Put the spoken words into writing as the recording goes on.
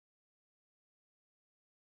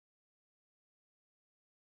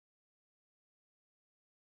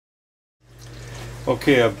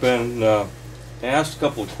Okay, I've been asked a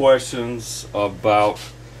couple of questions about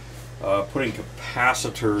putting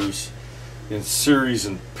capacitors in series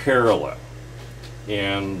and parallel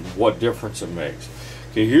and what difference it makes.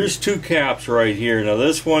 Okay, here's two caps right here. Now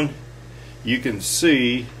this one you can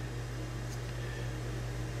see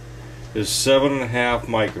is 7.5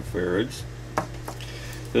 microfarads.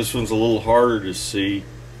 This one's a little harder to see.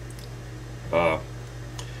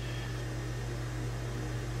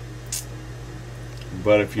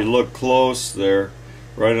 But if you look close there,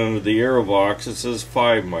 right under the arrow box, it says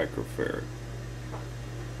 5 microfarad.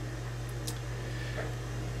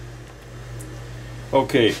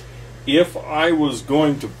 Okay, if I was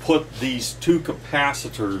going to put these two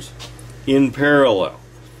capacitors in parallel,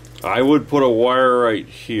 I would put a wire right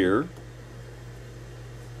here.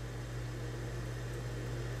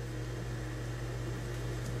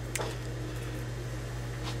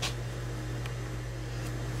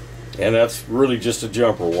 And that's really just a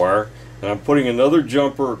jumper wire. And I'm putting another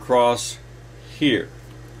jumper across here.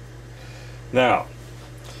 Now,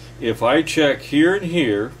 if I check here and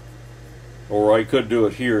here, or I could do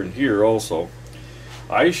it here and here also,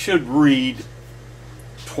 I should read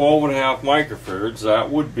 12.5 microfarads. That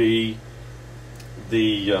would be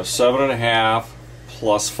the 7.5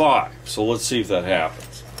 plus 5. So let's see if that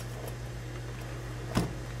happens.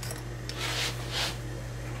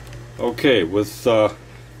 Okay, with the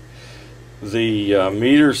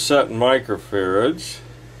meter set in microfarads,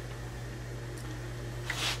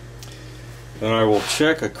 then I will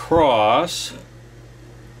check across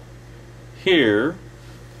here,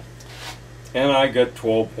 and I get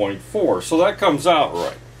 12.4. So that comes out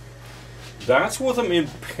right. That's with them in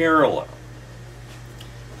parallel.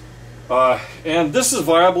 And this is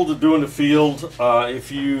viable to do in the field.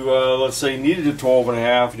 If you, let's say, needed a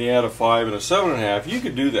 12.5 and you had a 5 and a 7.5, you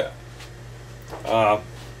could do that.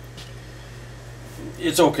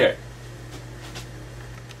 It's okay.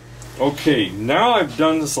 Okay, now I've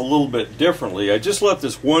done this a little bit differently. I just left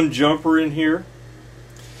this one jumper in here,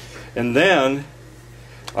 and then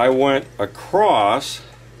I went across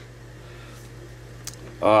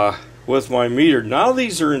with my meter. Now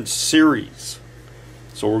these are in series,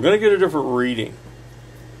 so we're going to get a different reading.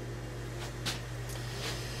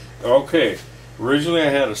 Okay, originally I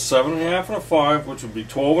had a 7.5 and a 5, which would be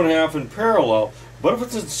 12.5 in parallel, but if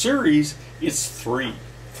it's in series, it's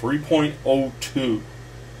 3.02.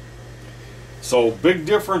 So big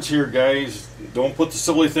difference here, guys. Don't put the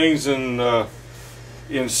silly things in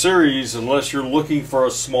series unless you're looking for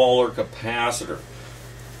a smaller capacitor.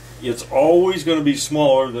 It's always going to be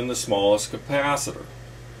smaller than the smallest capacitor.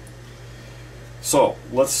 So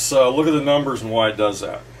let's look at the numbers and why it does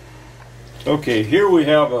that. Okay, here we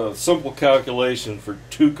have a simple calculation for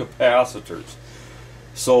two capacitors.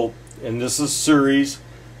 So, and this is series.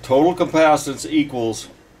 Total capacitance equals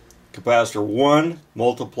capacitor 1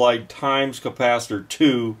 multiplied times capacitor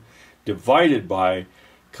 2 divided by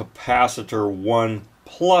capacitor 1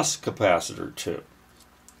 plus capacitor 2.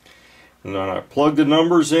 And then I plug the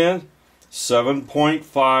numbers in.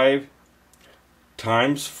 7.5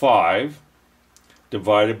 times 5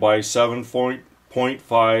 divided by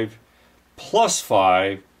 7.5 plus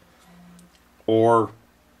 5, or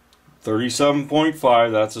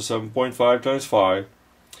 37.5. That's a 7.5 times 5.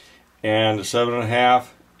 And the 7.5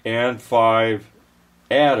 and 5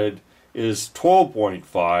 added is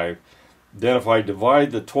 12.5. Then if I divide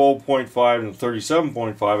the 12.5 and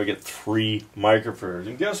 37.5, I get 3 microfarads.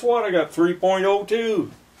 And guess what? I got 3.02.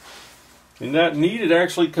 Isn't that neat? It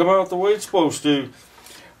actually come out the way it's supposed to.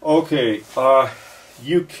 Okay,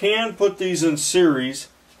 you can put these in series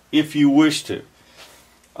if you wish to.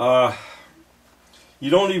 You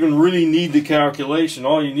don't even really need the calculation.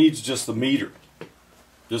 All you need is just the meter.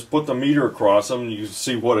 Just put the meter across them and you can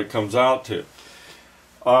see what it comes out to.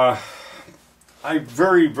 I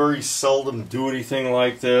very, very seldom do anything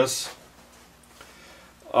like this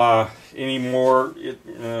anymore. You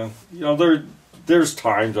know, there's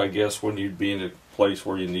times, I guess, when you'd be in a place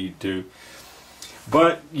where you need to.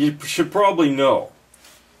 But you should probably know.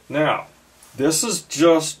 Now, this is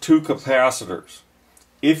just two capacitors.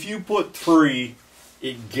 If you put 3,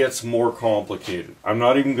 it gets more complicated. I'm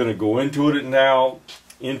not even going to go into it now.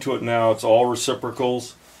 It's all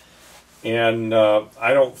reciprocals, and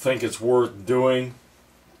I don't think it's worth doing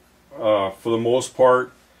for the most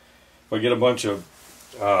part. If I get a bunch of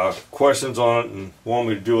questions on it and want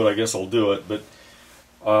me to do it, I guess I'll do it. But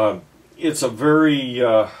it's a very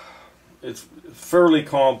it's fairly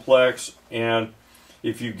complex, and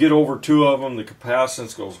if you get over 2 of them, the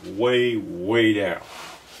capacitance goes way, way down.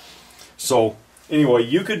 So anyway,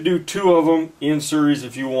 you could do 2 of them in series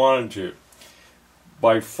if you wanted to.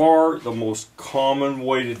 by far the most common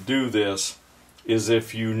way to do this is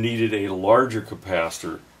if you needed a larger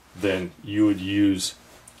capacitor, then you would use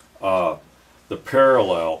the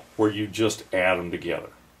parallel, where you just add them together.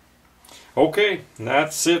 Okay, and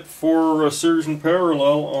that's it for series and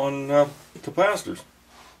parallel on capacitors.